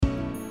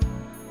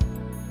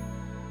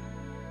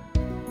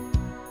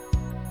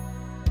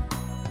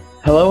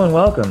Hello and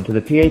welcome to the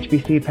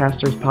PHBC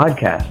Pastors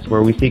Podcast,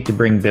 where we seek to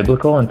bring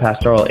biblical and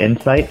pastoral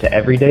insight to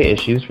everyday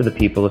issues for the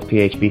people of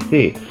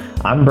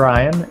PHBC. I'm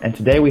Brian, and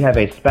today we have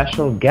a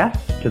special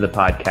guest to the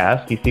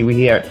podcast. You see, we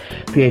here at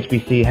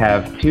PHBC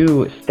have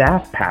 2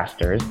 staff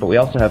pastors, but we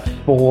also have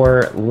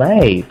 4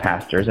 lay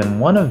pastors,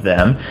 and one of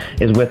them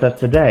is with us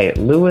today,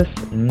 Lewis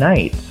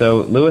Knight.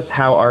 So, Lewis,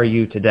 how are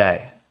you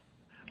today?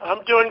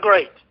 I'm doing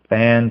great.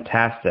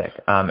 Fantastic.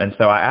 And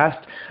so I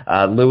asked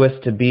Lewis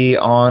to be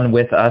on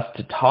with us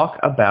to talk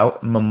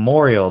about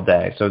Memorial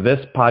Day. So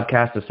this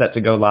podcast is set to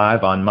go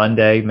live on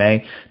Monday,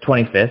 May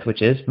 25th,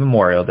 which is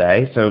Memorial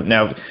Day. So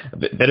now, a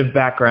bit of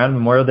background.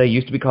 Memorial Day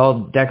used to be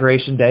called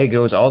Decoration Day. It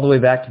goes all the way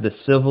back to the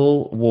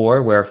Civil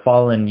War, where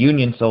fallen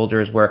Union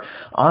soldiers were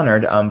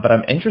honored. But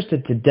I'm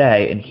interested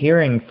today in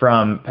hearing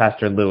from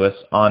Pastor Lewis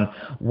on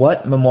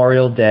what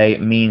Memorial Day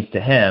means to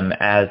him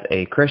as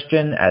a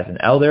Christian, as an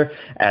elder,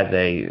 as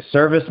a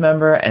service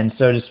member. And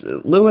so just,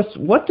 Lewis,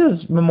 what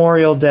does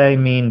Memorial Day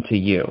mean to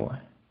you?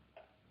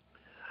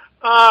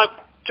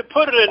 To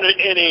put it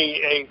in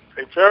a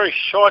very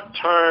short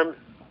term,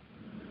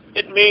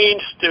 it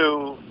means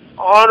to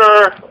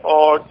honor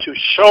or to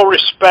show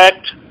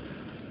respect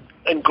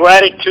and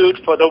gratitude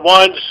for the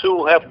ones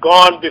who have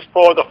gone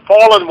before, the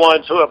fallen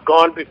ones who have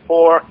gone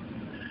before,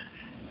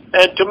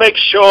 and to make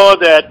sure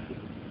that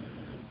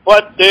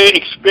what they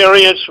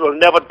experience will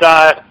never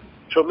die.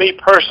 To me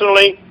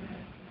personally,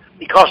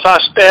 because I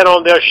stand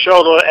on their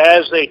shoulder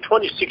as a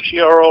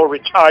 26-year-old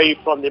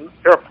retiree from the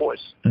Air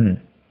Force.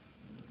 Mm.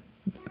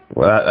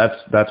 Well,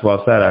 that's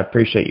well said. I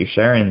appreciate you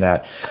sharing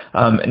that.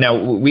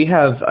 Now, we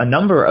have a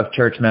number of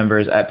church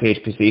members at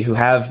PHBC who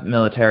have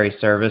military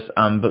service,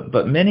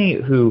 but many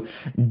who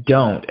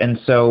don't. And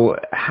so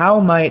how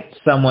might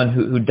someone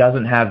who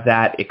doesn't have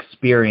that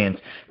experience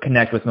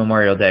connect with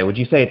Memorial Day? Would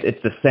you say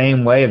it's the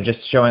same way of just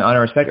showing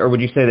honor and respect, or would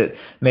you say that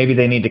maybe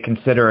they need to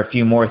consider a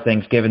few more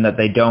things given that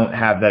they don't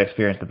have that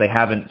experience, that they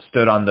haven't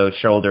stood on those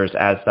shoulders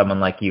as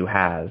someone like you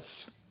has?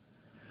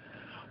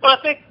 Well,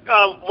 I think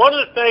one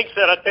of the things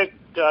that I think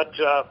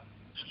that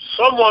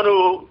someone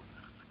who,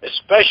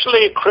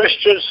 especially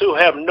Christians who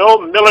have no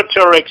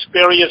military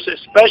experience,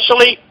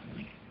 especially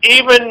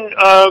even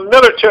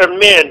military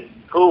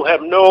men who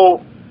have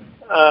no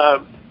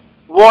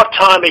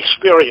wartime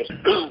experience.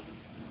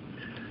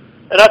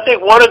 And I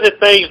think one of the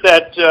things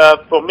that,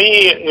 for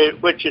me,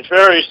 which is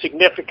very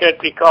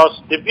significant,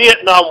 because the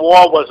Vietnam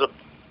War was a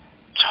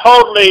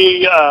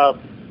totally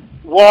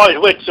war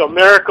in which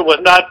America was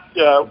not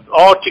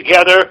all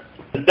together.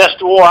 And that's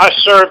the war I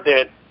served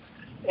in.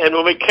 And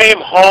when we came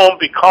home,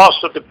 because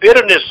of the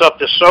bitterness of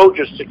the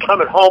soldiers that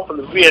coming home from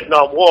the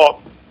Vietnam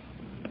War,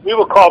 we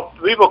were called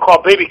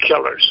baby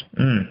killers.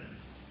 Mm.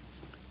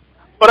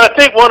 But I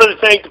think one of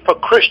the things for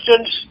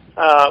Christians,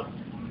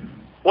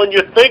 when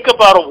you think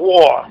about a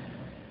war,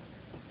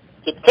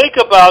 to think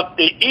about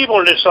the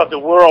evilness of the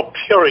world,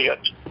 period,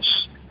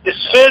 the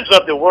sins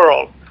of the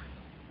world,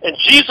 and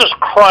Jesus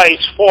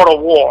Christ fought a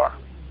war.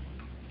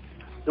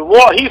 The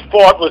war he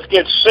fought was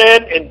against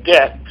sin and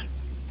death.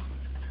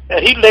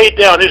 And he laid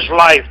down his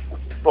life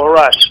for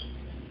us.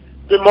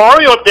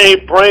 Memorial Day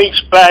brings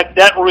back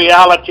that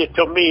reality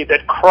to me,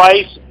 that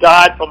Christ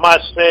died for my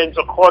sins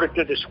according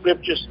to the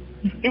Scriptures.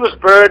 He was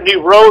buried and he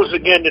rose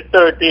again the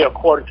 3rd day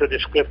according to the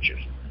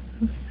Scriptures.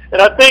 And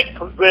I think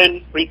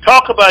when we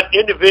talk about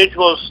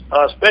individuals,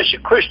 especially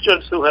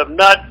Christians who have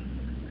not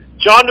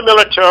joined the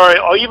military,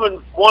 or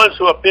even ones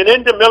who have been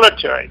in the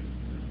military,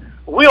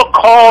 we are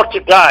called to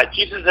die.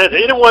 Jesus says,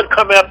 anyone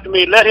come after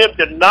me, let him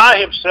deny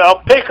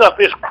himself, pick up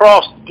his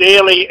cross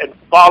daily, and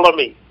follow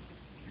me.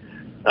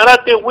 And I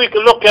think we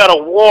can look at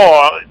a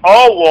war,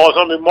 all wars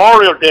on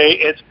Memorial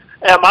Day, as,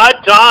 am I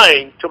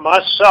dying to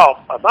myself?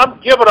 Am I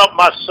giving up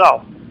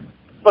myself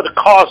for the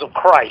cause of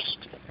Christ?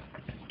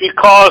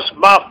 Because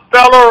my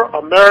fellow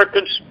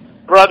Americans,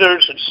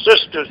 brothers and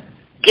sisters,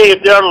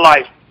 gave their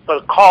life for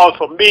the cause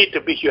for me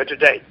to be here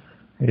today.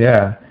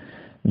 Yeah.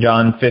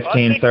 John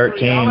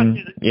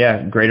 15:13,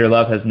 yeah, greater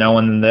love has no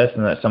one than this,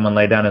 and that someone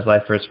laid down his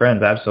life for his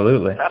friends.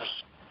 Absolutely.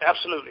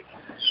 Absolutely.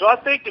 So I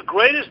think the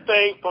greatest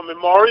thing for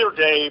Memorial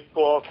Day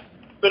for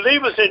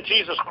believers in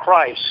Jesus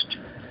Christ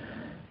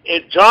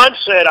is John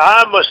said,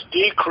 I must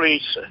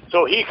decrease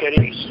so he can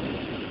increase.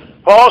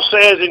 Paul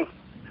says,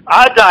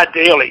 I die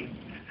daily.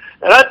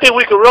 And I think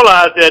we can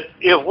realize that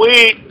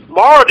if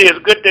Memorial Day is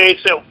a good day,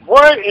 so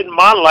where in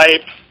my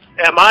life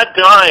am I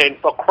dying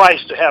for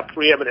Christ to have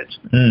preeminence?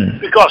 Mm.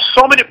 Because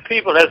so many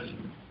people have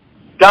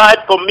died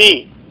for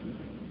me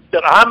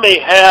that I may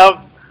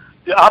have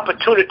the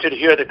opportunity to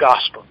hear the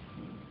gospel.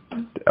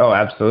 Oh,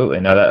 absolutely.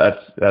 No,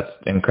 that's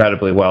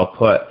incredibly well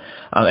put.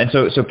 And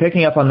so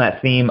picking up on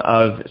that theme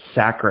of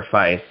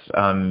sacrifice,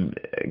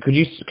 could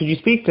you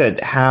speak to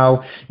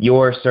how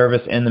your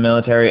service in the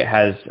military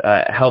has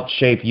helped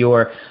shape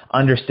your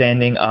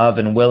understanding of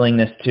and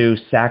willingness to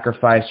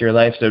sacrifice your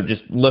life? So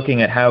just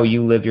looking at how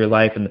you live your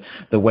life and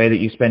the way that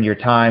you spend your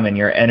time and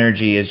your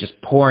energy is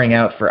just pouring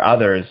out for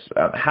others.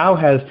 How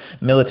has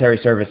military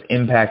service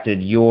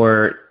impacted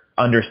your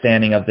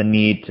understanding of the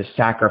need to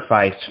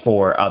sacrifice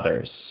for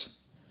others?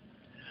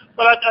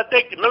 Well, I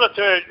think the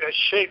military has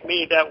shaped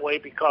me that way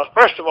because,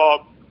 first of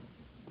all,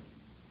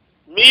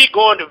 me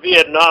going to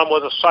Vietnam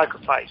was a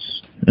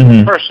sacrifice,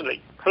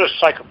 personally, first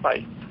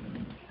sacrifice.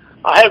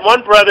 I had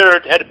one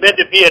brother that had been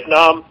to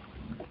Vietnam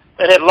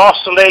that had lost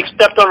a leg,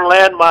 stepped on a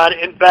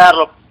landmine in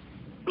battle,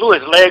 blew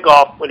his leg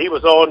off when he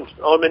was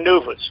on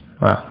maneuvers.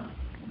 Wow.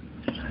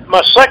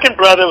 My second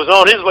brother was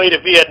on his way to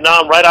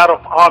Vietnam right out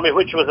of Army,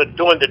 which was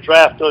doing the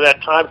draft during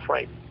that time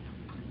frame.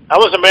 I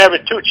was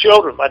married with 2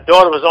 children. My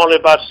daughter was only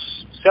about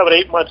 7,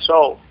 8 months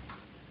old.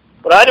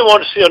 But I didn't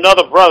want to see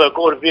another brother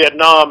go to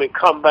Vietnam and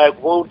come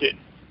back wounded.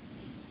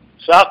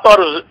 So I thought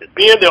it was,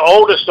 being the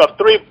oldest of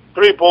three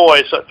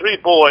boys,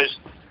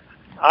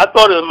 I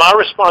thought it was my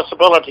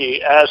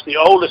responsibility as the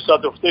oldest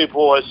of the 3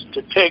 boys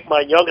to take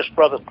my youngest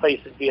brother's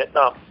place in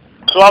Vietnam.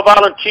 So I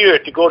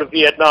volunteered to go to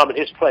Vietnam in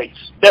his place.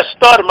 That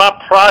started my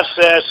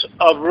process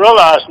of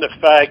realizing the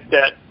fact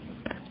that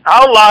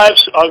our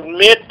lives are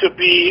meant to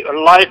be a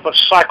life of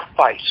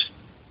sacrifice.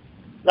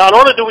 Not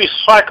only do we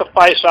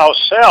sacrifice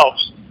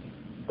ourselves,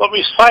 but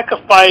we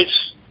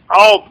sacrifice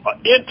our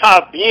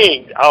entire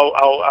being,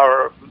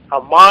 our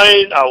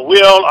mind, our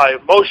will, our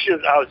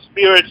emotions, our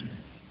spirits,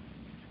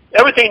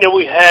 everything that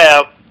we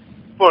have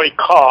for a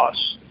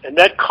cause. And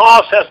that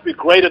cause has to be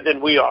greater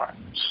than we are.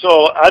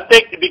 So I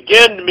think it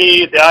began to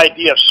me the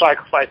idea of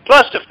sacrifice,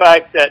 plus the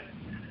fact that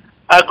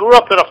I grew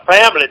up in a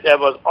family that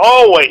was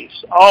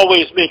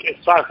always making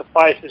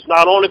sacrifices,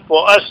 not only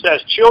for us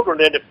as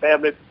children in the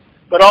family,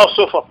 but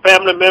also for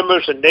family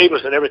members and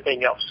neighbors and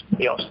everything else.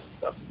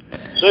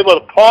 So it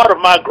was a part of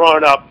my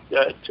growing up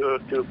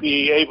to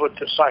be able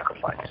to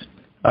sacrifice.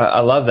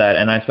 I love that,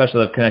 and I especially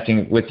love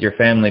connecting with your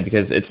family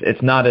because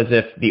it's not as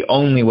if the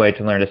only way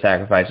to learn to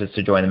sacrifice is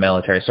to join the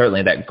military.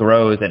 Certainly that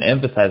grows and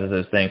emphasizes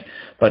those things,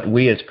 but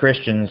we as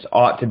Christians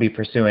ought to be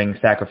pursuing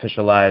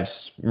sacrificial lives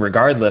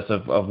regardless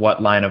of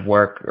what line of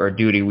work or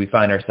duty we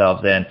find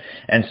ourselves in.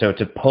 And so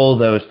to pull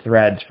those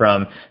threads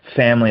from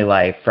family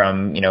life,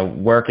 from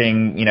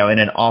working in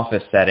an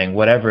office setting,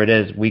 whatever it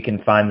is, we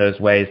can find those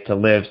ways to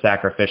live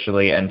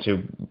sacrificially and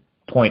to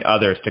point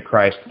others to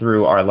Christ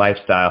through our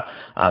lifestyle.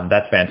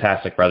 That's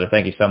fantastic, brother.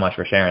 Thank you so much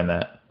for sharing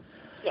that.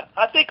 Yeah,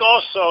 I think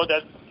also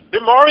that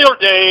Memorial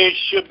Day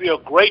should be a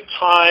great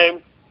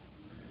time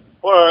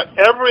where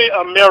every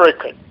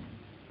American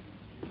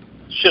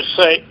should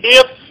say,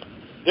 if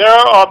there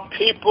are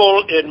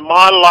people in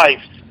my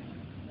life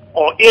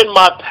or in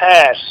my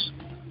past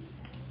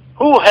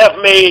who have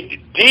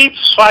made deep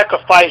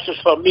sacrifices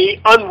for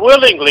me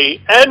unwillingly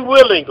and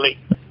willingly,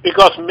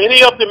 because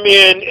many of the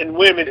men and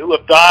women who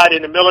have died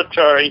in the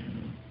military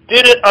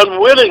did it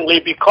unwillingly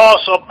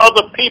because of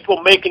other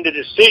people making the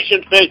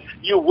decision that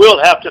you will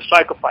have to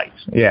sacrifice.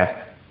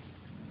 Yeah.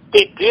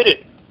 They did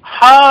it.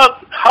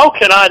 How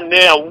can I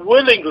now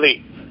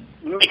willingly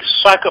make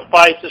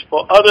sacrifices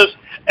for others,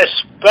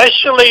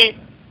 especially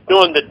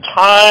during the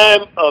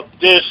time of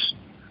this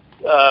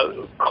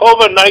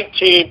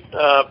COVID-19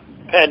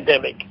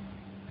 pandemic?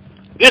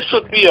 This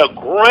would be a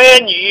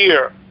grand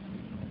year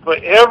for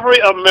every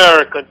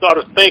American sort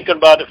of thinking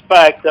about the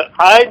fact that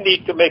I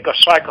need to make a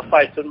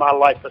sacrifice in my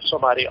life for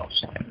somebody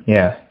else.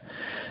 Yeah.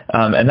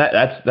 And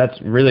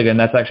that's really good. And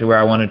that's actually where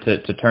I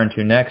wanted to turn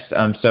to next.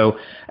 So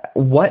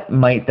what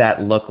might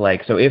that look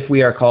like? So if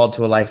we are called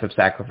to a life of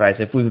sacrifice,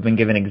 if we've been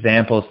given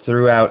examples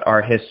throughout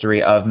our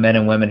history of men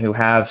and women who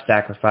have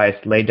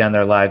sacrificed, laid down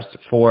their lives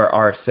for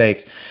our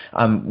sake,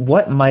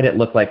 what might it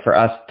look like for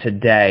us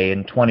today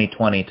in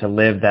 2020 to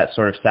live that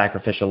sort of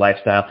sacrificial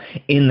lifestyle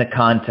in the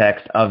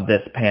context of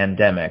this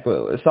pandemic?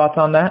 Thoughts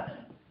on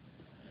that?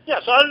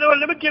 Yeah, so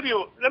let me give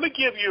you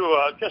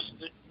just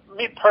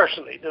me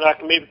personally, that I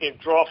can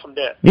draw from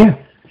that. Yeah.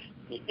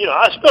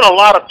 I spent a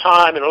lot of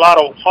time and a lot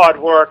of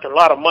hard work and a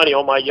lot of money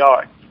on my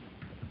yard.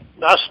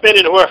 Now, I spend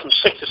anywhere from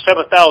 $6,000 to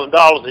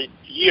 $7,000 a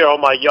year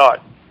on my yard.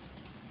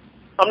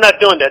 I'm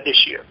not doing that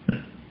this year.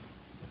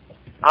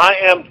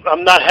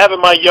 I'm not having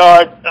my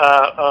yard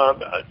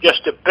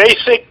just the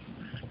basic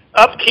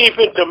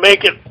upkeeping to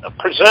make it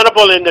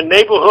presentable in the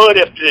neighborhood.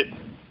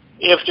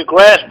 If the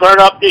grass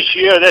burn up this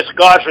year, that's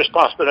God's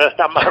responsibility. That's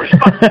not my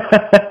responsibility.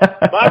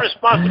 My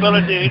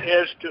responsibility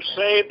is to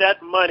save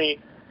that money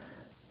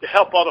to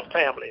help other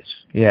families.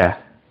 Yeah.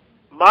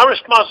 My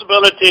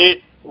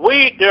responsibility,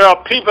 there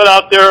are people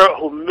out there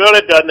who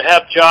really doesn't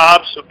have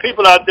jobs, or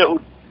people out there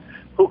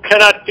who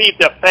cannot feed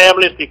their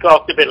families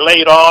because they've been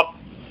laid off.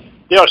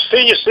 There are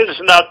senior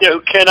citizens out there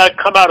who cannot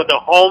come out of their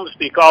homes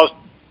because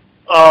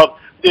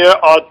they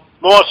are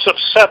more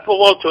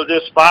susceptible to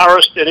this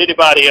virus than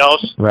anybody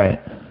else. Right.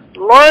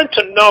 Learn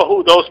to know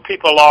who those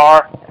people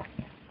are.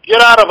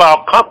 Get out of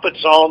our comfort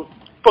zone.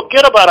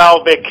 Forget about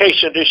our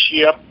vacation this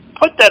year.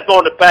 Put that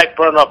on the back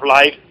burner of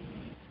life.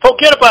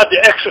 Forget about the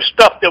extra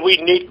stuff that we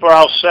need for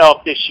ourselves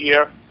this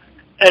year,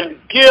 and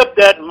give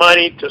that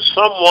money to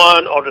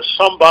someone or to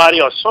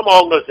somebody or some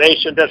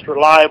organization that's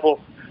reliable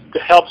to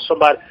help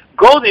somebody.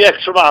 Go the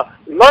extra mile.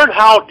 Learn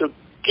how to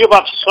give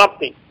up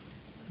something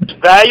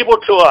valuable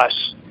to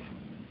us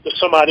to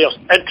somebody else.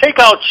 And take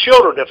our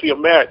children, if you're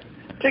married.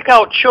 take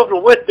our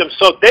children with them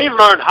so they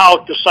learn how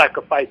to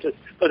sacrifice it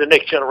for the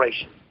next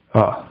generation.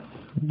 Oh,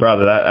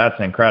 brother, that's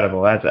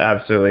incredible. That's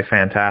absolutely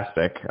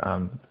fantastic.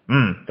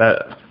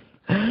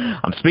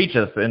 I'm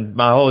speechless, and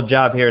my whole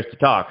job here is to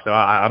talk, so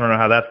I don't know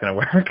how that's going to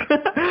work.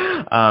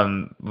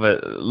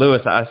 But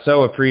Lewis, I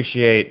so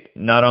appreciate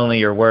not only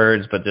your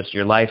words, but just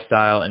your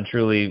lifestyle and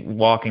truly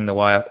walking the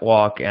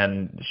walk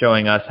and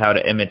showing us how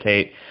to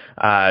imitate,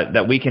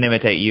 that we can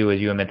imitate you as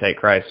you imitate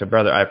Christ. So,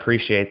 brother, I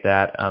appreciate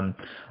that.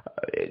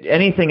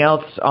 Anything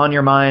else on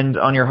your mind,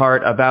 on your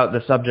heart about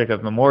the subject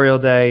of Memorial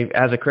Day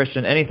as a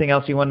Christian? Anything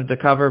else you wanted to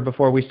cover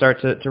before we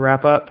start to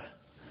wrap up?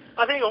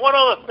 I think one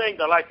other thing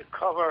I'd like to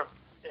cover,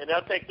 and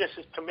I think this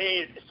is, to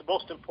me, it's the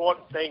most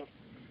important thing.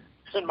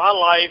 It's in my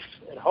life,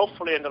 and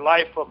hopefully in the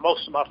life of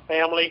most of my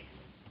family,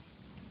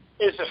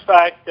 is the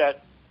fact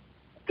that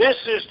this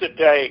is the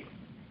day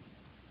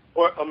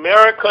where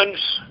Americans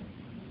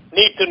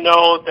need to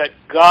know that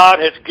God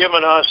has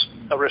given us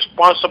a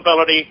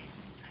responsibility,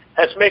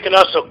 has making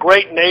us a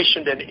great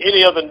nation than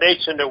any other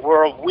nation in the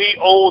world. We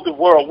owe the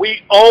world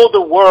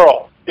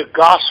the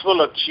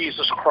gospel of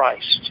Jesus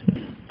Christ.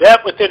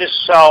 That within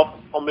itself,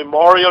 on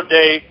Memorial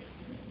Day,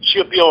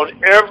 should be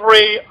on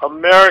every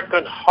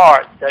American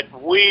heart, that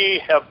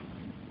we have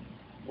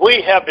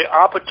the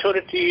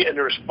opportunity and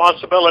the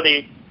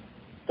responsibility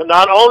to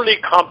not only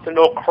come to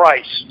know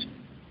Christ,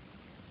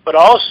 but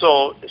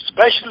also,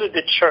 especially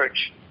the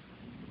church,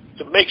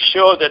 to make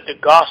sure that the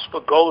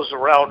gospel goes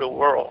around the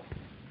world.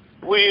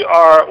 We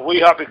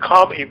have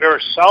become a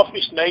very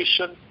selfish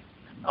nation,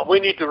 and we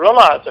need to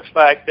realize the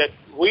fact that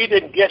we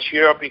didn't get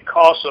here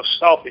because of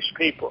selfish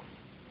people.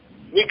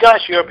 We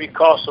got here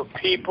because of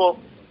people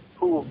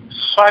who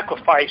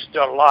sacrificed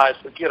their lives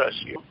to get us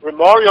here.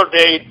 Memorial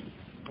Day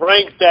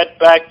brings that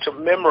back to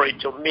memory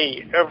to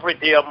me every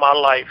day of my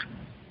life,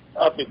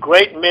 of the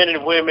great men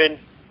and women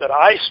that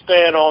I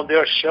stand on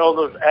their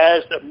shoulders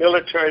as a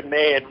military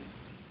man,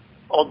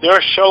 on their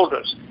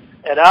shoulders.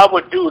 And I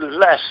would do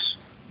less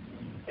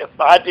if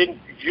I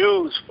didn't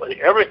use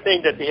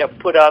everything that they have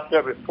put out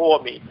there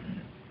before me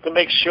to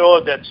make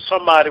sure that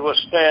somebody will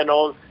stand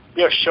on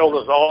their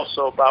shoulders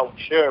also about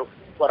sharing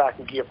what I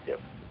can give them.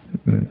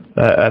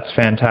 That's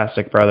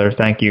fantastic, brother.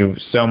 Thank you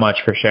so much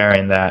for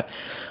sharing that.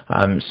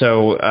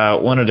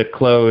 Wanted to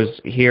close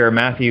here.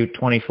 Matthew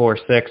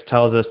 24:6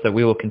 tells us that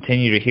we will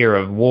continue to hear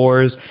of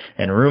wars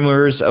and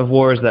rumors of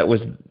wars. That was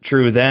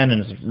true then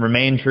and has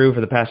remained true for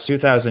the past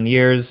 2,000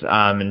 years.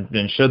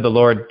 And should the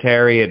Lord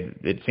tarry,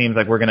 it seems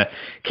like we're going to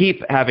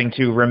keep having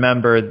to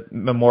remember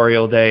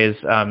Memorial Days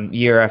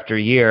year after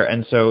year.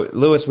 And so,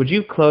 Lewis, would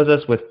you close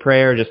us with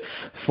prayer just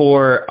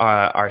for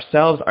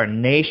ourselves, our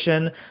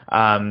nation,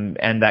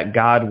 and that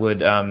God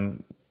would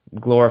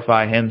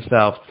glorify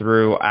himself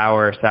through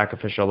our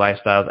sacrificial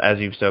lifestyles as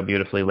you've so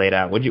beautifully laid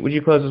out. Would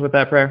you close us with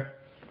that prayer?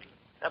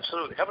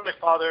 Absolutely. Heavenly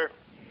Father,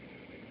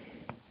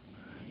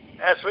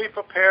 as we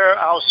prepare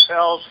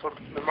ourselves for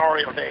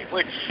Memorial Day,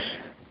 which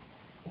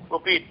will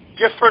be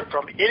different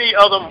from any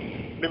other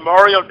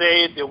Memorial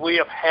Day that we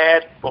have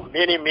had for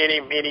many, many,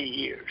 many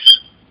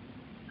years,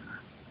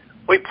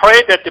 we pray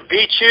that the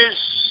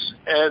beaches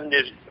and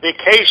the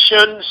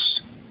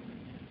vacations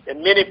that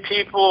many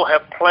people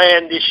have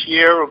planned this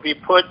year will be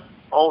put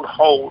on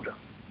hold.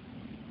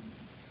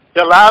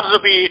 Their lives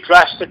will be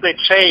drastically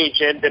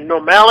changed, and the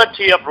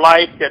normality of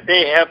life that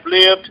they have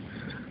lived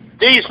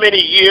these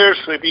many years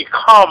will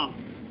become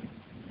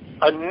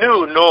a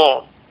new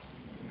norm.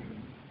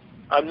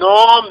 A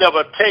norm that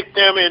will take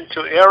them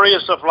into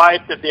areas of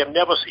life that they have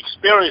never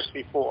experienced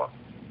before.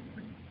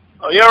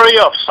 An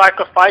area of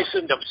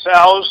sacrificing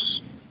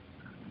themselves,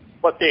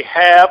 what they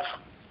have,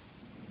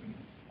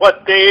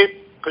 what they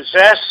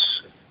possess,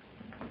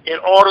 in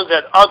order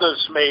that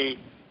others may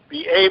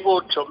be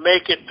able to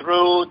make it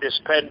through this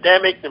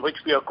pandemic in which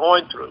we are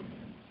going through.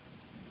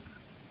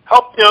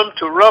 Help them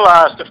to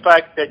realize the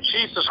fact that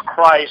Jesus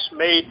Christ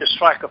made the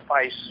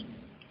sacrifice.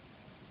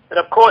 And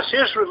of course,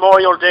 his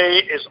Memorial Day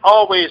is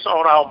always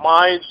on our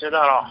minds and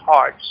on our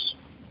hearts,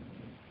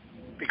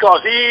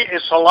 because he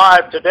is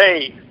alive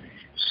today,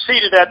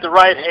 seated at the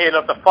right hand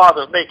of the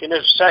Father, making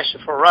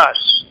intercession for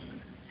us.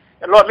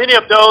 And Lord, many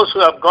of those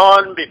who have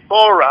gone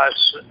before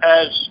us,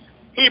 as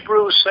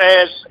Hebrews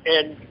says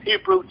in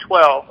Hebrew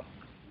 12,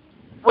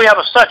 we have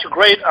such a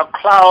great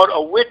cloud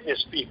of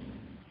witness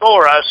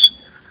before us.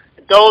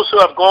 Those who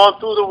have gone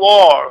through the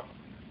war,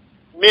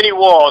 many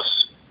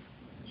wars,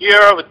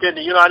 here within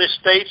the United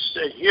States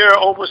and here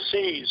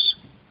overseas.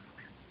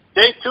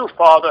 They too,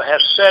 Father,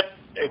 have set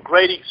a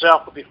great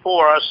example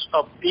before us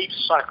of deep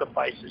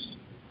sacrifices.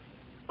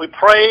 We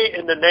pray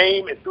in the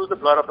name and through the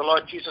blood of the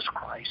Lord Jesus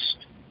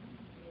Christ.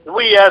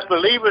 We as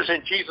believers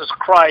in Jesus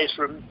Christ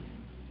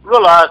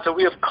realize that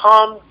we have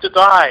come to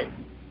die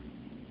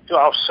to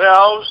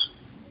ourselves,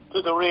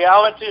 to the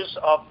realities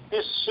of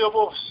this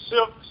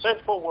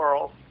sinful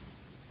world,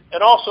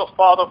 and also,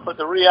 Father, for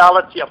the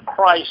reality of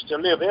Christ to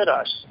live in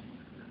us,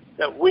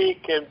 that we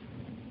can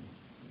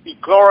be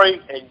glory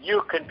and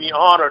you can be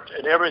honored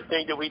in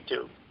everything that we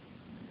do.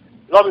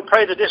 Lord, we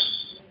pray that this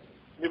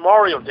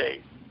Memorial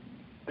Day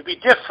will be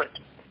different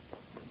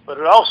but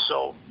it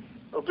also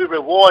will be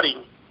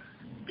rewarding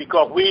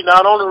because we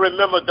not only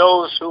remember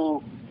those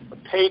who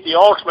paid the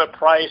ultimate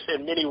price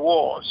in many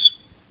wars,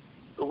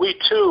 but we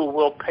too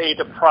will pay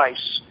the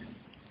price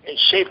in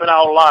shaping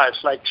our lives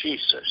like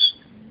Jesus.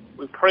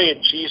 We pray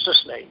in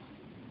Jesus' name.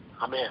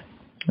 Amen.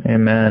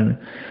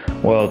 Amen.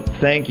 Well,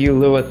 thank you,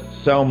 Louis,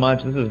 so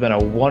much. This has been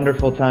a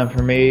wonderful time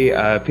for me.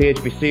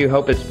 PHBC,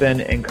 hope it's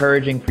been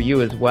encouraging for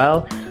you as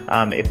well.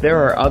 If there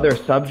are other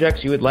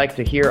subjects you would like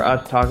to hear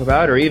us talk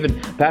about, or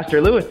even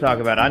Pastor Louis talk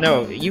about, I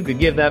know you could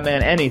give that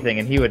man anything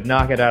and he would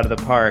knock it out of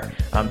the park.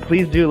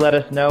 Please do let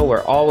us know.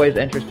 We're always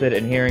interested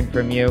in hearing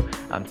from you.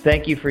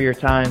 Thank you for your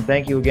time.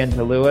 Thank you again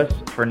to Louis.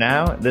 For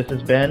now, this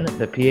has been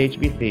the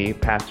PHBC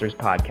Pastors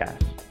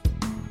Podcast.